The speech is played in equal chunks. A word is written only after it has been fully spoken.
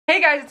Hey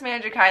guys, it's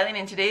Manager Kylie, and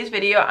in today's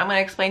video, I'm going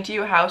to explain to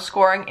you how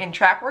scoring in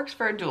track works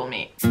for a dual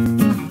meet.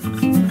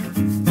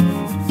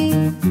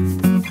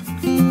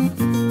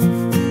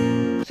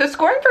 So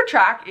scoring for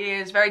track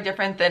is very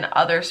different than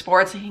other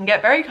sports. It can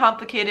get very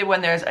complicated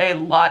when there's a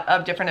lot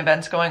of different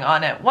events going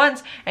on at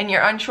once and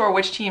you're unsure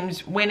which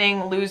team's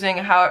winning, losing,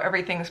 how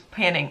everything's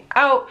panning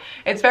out.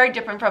 It's very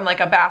different from like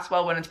a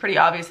basketball when it's pretty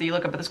obvious that you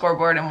look up at the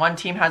scoreboard and one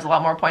team has a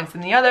lot more points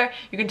than the other.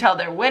 You can tell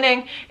they're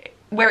winning.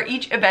 Where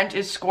each event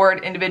is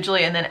scored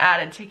individually and then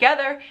added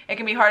together, it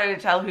can be harder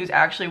to tell who's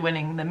actually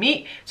winning the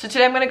meet. So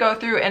today I'm going to go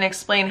through and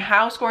explain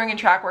how scoring in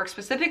track works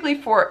specifically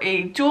for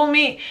a dual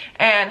meet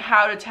and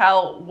how to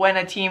tell when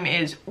a team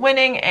is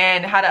winning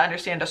and how to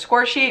understand a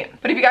score sheet.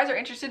 But if you guys are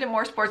interested in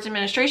more sports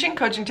administration,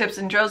 coaching tips,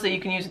 and drills that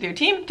you can use with your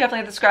team, definitely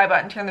hit the subscribe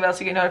button, turn the bell so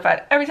you get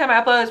notified every time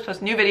I upload,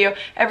 post a new video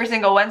every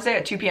single Wednesday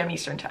at 2 p.m.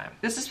 Eastern time.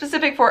 This is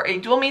specific for a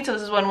dual meet, so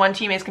this is when one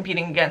team is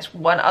competing against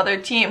one other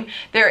team.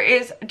 There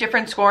is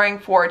different scoring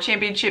for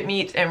championship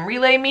meets and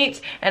relay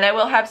meets, and I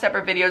will have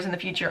separate videos in the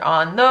future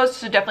on those,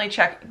 so definitely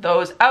check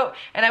those out.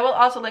 And I will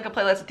also link a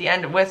playlist at the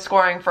end with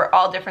scoring for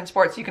all different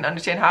sports so you can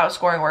understand how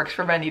scoring works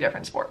for many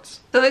different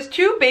sports. So there's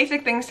two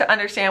basic things to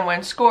understand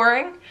when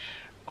scoring.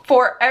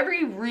 For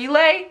every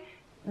relay,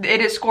 it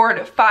is scored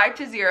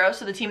 5-0,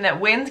 so the team that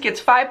wins gets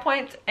 5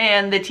 points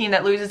and the team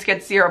that loses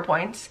gets 0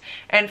 points.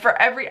 And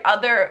for every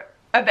other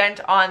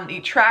event on the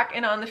track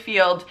and on the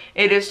field,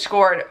 it is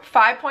scored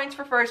 5 points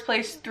for first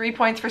place, 3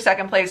 points for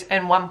second place,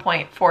 and 1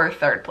 point for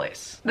third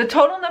place. The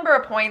total number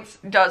of points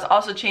does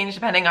also change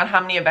depending on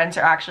how many events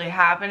are actually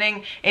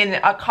happening. In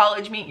a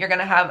college meet, you're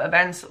going to have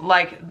events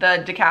like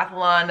the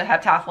decathlon, the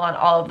heptathlon,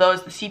 all of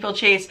those, the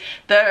steeplechase,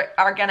 that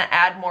are going to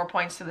add more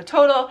points to the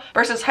total,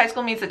 versus high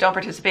school meets that don't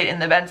participate in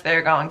the events.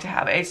 They're going to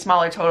have a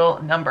smaller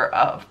total number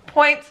of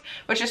points,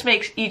 which just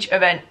makes each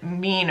event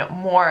mean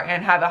more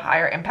and have a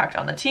higher impact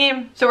on the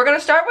team. So we're going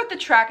to start with the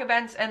track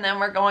events, and then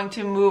we're going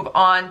to move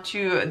on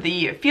to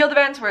the field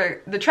events.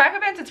 Where the track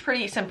events, it's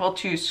pretty simple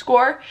to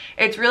score.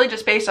 It's really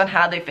just based on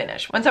how they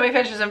finish. When somebody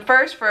finishes in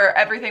first for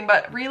everything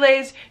but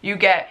relays, you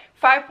get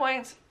 5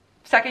 points.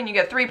 Second, you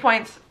get 3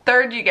 points.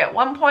 Third, you get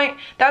 1 point.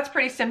 That's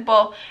pretty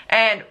simple.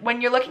 And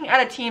when you're looking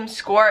at a team's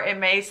score, it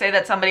may say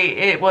that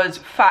it was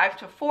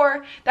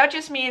 5-4. That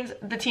just means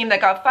the team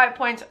that got 5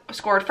 points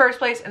scored first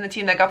place, and the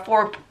team that got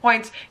 4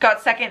 points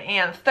got second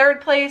and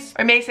third place.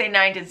 Or it may say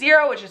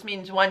 9-0, which just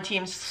means one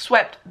team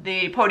swept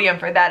the podium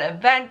for that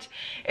event.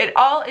 It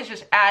all is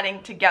just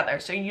adding together.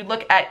 So you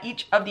look at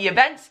each of the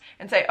events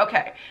and say,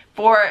 okay,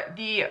 for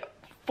the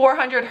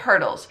 400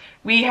 hurdles,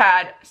 we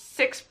had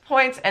 6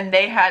 points and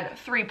they had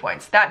 3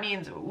 points. That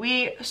means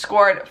we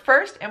scored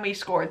first and we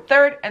scored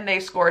third and they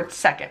scored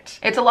second.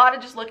 It's a lot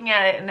of just looking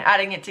at it and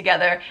adding it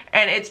together,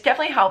 and it's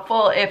definitely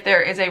helpful if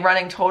there is a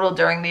running total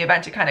during the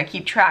event to kind of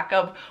keep track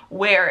of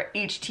where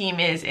each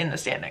team is in the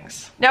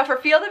standings. Now for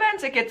field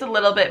events, it gets a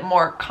little bit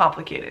more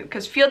complicated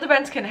because field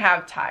events can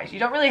have ties. You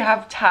don't really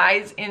have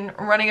ties in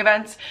running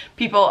events.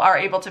 People are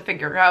able to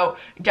figure out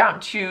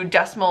down to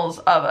decimals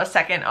of a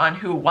second on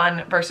who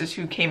won versus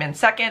who came in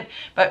second.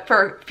 But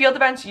for field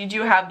events, you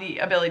do have the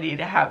ability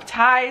to have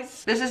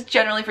ties. This is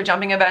generally for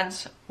jumping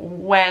events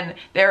when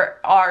there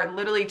are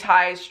literally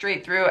ties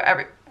straight through.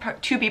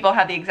 Two people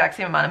have the exact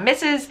same amount of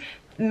misses,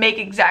 make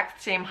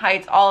exact same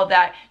heights, all of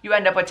that, you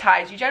end up with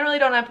ties. You generally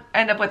don't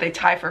end up with a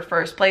tie for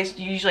first place.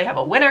 You usually have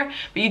a winner,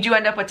 but you do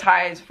end up with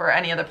ties for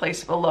any other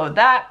place below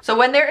that. So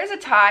when there is a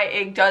tie,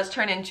 it does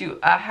turn into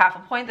a half a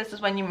point. This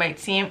is when you might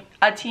see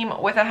a team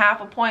with a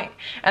half a point.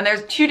 And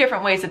there's two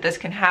different ways that this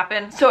can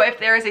happen. So if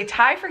there is a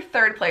tie for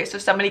third place, so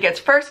somebody gets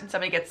first and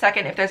somebody gets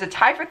second, if there's a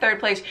tie for third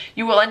place,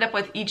 you will end up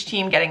with each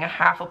team getting a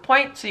half a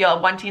point. So you'll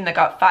have one team that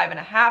got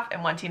 5.5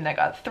 and one team that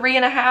got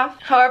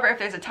 3.5. However, if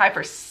there's a tie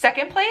for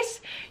second place,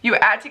 you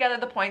add together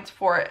the points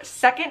for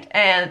second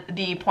and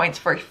the points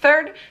for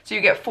third, so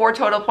you get 4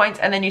 total points,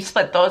 and then you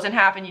split those in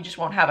half and you just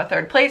won't have a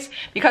third place.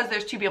 Because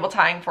there's 2 people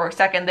tying for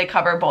second, they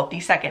cover both the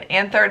second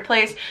and third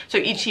place, so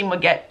each team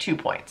would get 2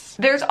 points.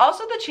 There's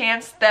also the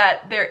chance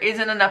that there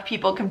isn't enough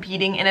people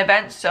competing in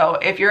events. So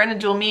if you're in a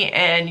dual meet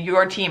and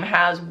your team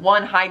has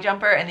one high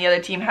jumper and the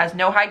other team has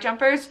no high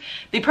jumpers,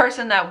 the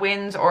person that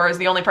wins or is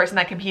the only person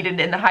that competed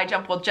in the high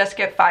jump will just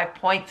get 5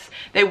 points.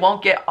 They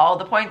won't get all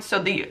the points. So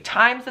the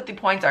times that the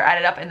points are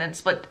added up and then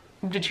split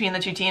between the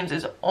two teams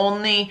is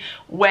only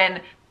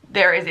when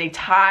there is a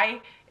tie.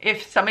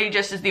 If somebody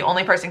just is the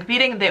only person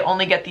competing, they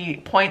only get the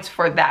points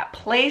for that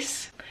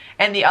place,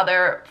 and the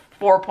other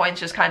 4 points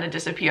just kind of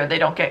disappear. They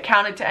don't get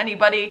counted to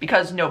anybody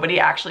because nobody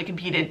actually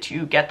competed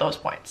to get those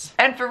points.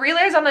 And for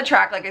relays on the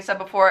track, like I said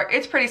before,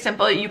 it's pretty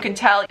simple. You can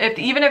tell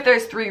even if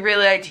there's 3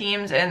 relay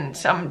teams and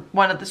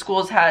one of the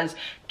schools has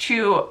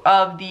two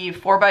of the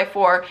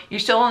 4x4, you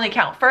still only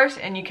count first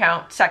and you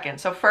count second.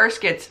 So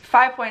first gets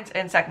 5 points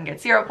and second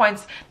gets 0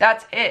 points.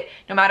 That's it.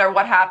 No matter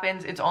what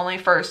happens, it's only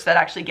first that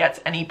actually gets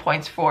any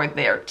points for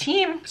their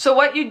team. So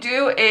what you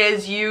do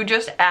is you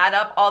just add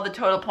up all the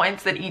total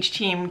points that each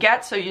team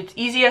gets. So it's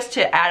easiest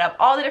to add up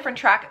all the different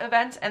track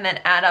events and then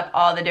add up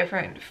all the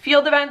different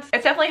field events.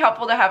 It's definitely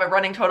helpful to have a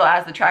running total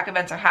as the track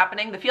events are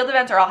happening. The field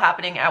events are all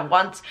happening at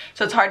once,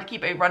 so it's hard to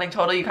keep a running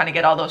total. You kind of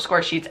get all those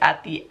score sheets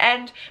at the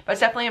end, but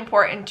it's definitely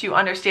important to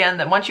understand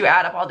that once you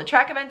add up all the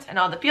track events and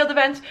all the field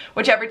events,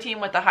 whichever team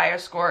with the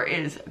highest score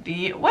is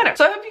the winner.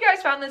 So I hope you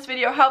guys found this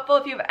video helpful.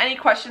 If you have any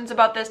questions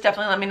about this,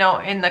 definitely let me know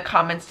in the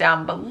comments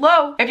down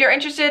below. If you're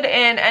interested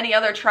in any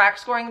other track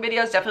scoring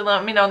videos, definitely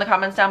let me know in the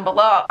comments down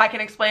below. I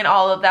can explain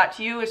all of that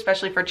to you,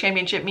 especially for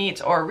championship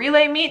meets or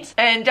relay meets,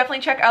 and definitely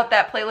check out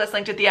that playlist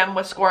linked at the end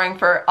with scoring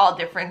for all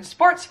different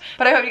sports.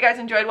 But I hope you guys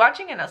enjoyed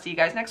watching, and I'll see you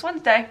guys next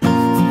Wednesday.